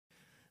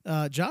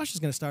Josh is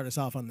going to start us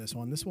off on this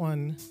one. This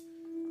one,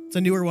 it's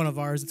a newer one of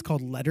ours. It's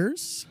called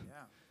Letters.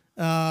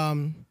 Yeah.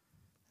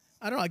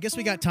 I don't know. I guess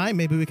we got time.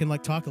 Maybe we can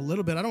like talk a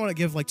little bit. I don't want to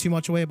give like too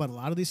much away about a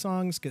lot of these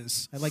songs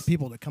because I like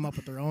people to come up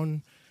with their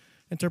own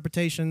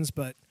interpretations.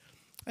 But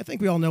I think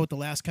we all know what the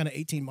last kind of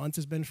 18 months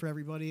has been for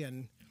everybody.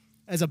 And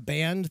as a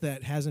band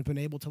that hasn't been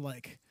able to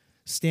like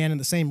stand in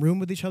the same room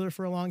with each other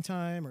for a long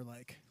time or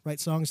like write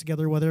songs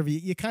together or whatever,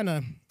 you kind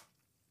of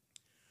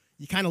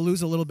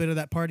lose a little bit of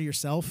that part of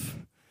yourself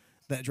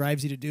that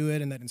drives you to do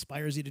it and that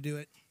inspires you to do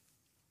it.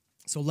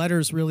 So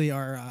Letters really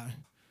are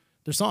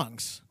they're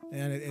songs.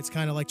 And it's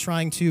kind of like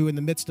trying to, in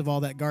the midst of all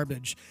that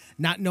garbage,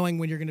 not knowing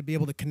when you're going to be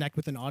able to connect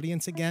with an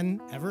audience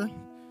again, ever,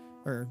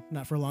 or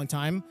not for a long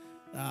time,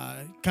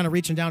 kind of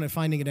reaching down and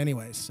finding it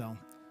anyways. So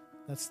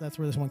that's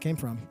where this one came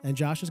from. And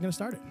Josh is going to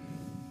start it.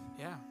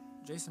 Yeah,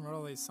 Jason wrote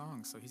all these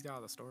songs, so he's got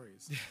all the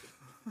stories.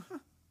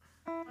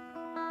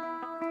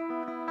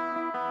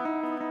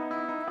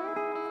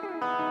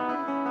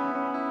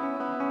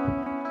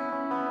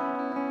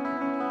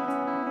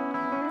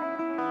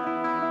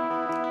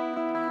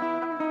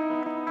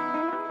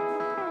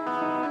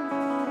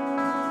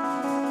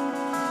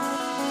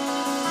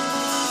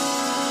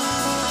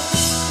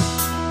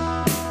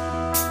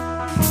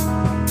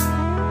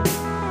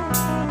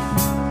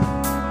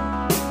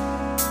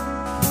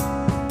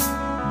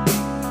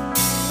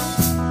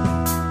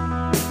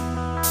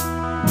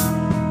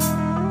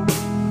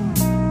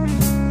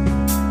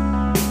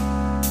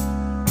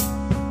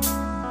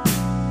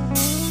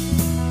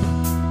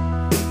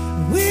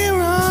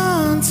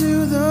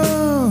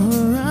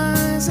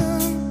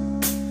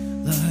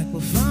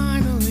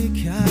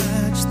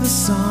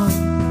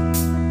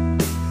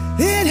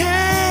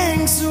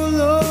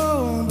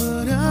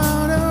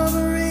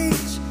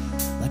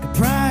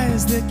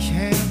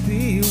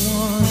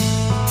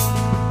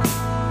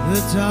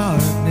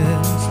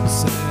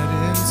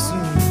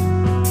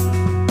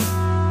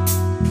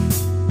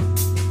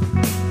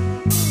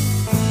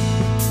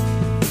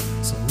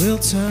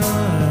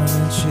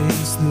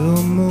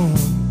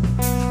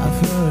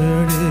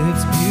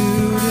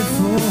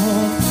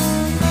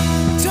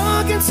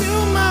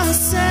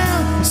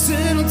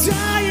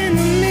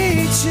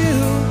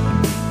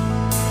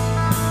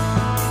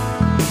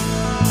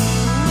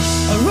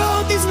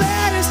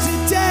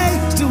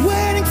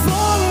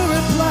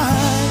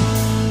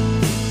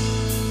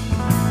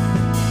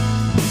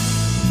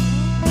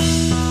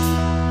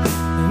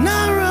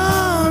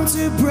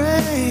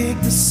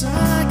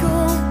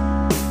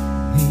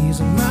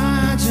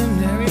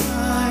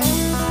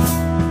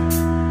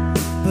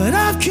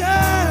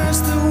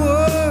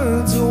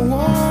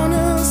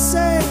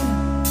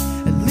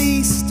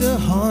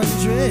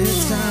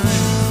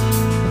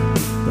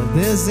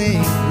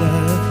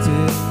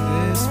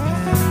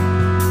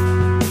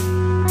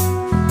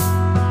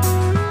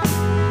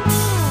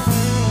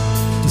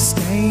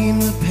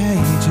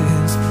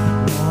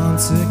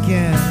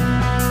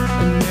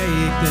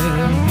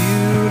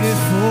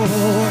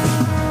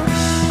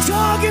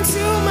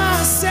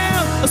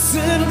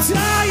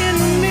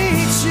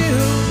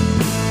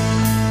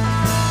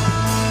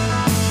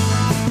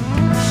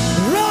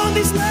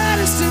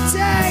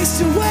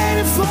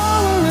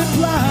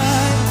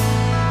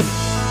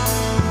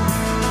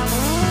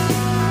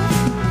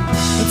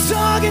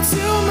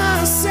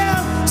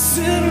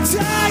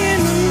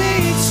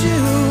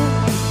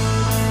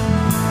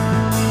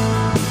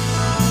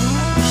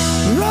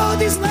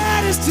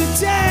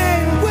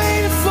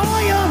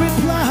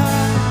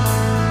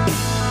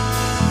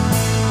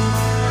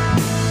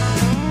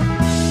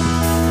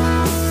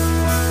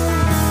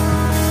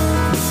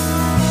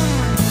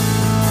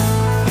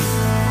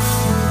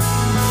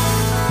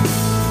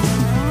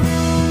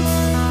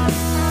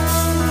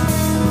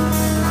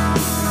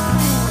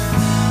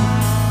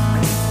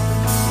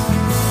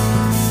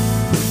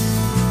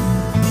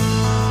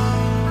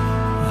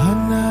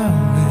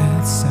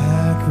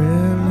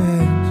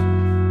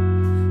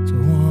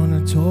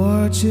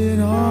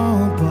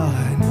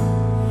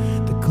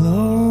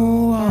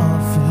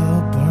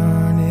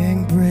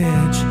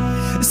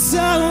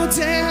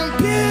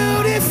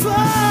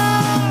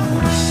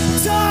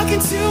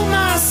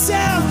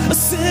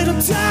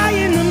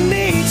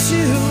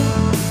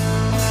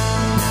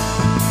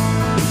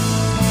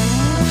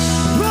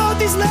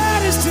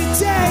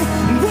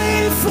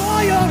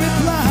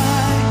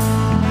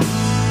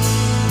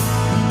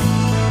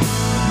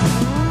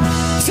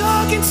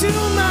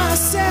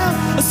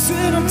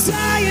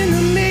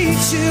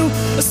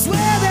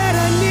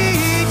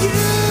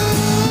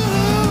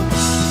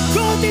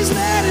 These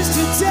letters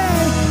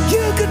today,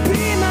 you could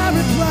be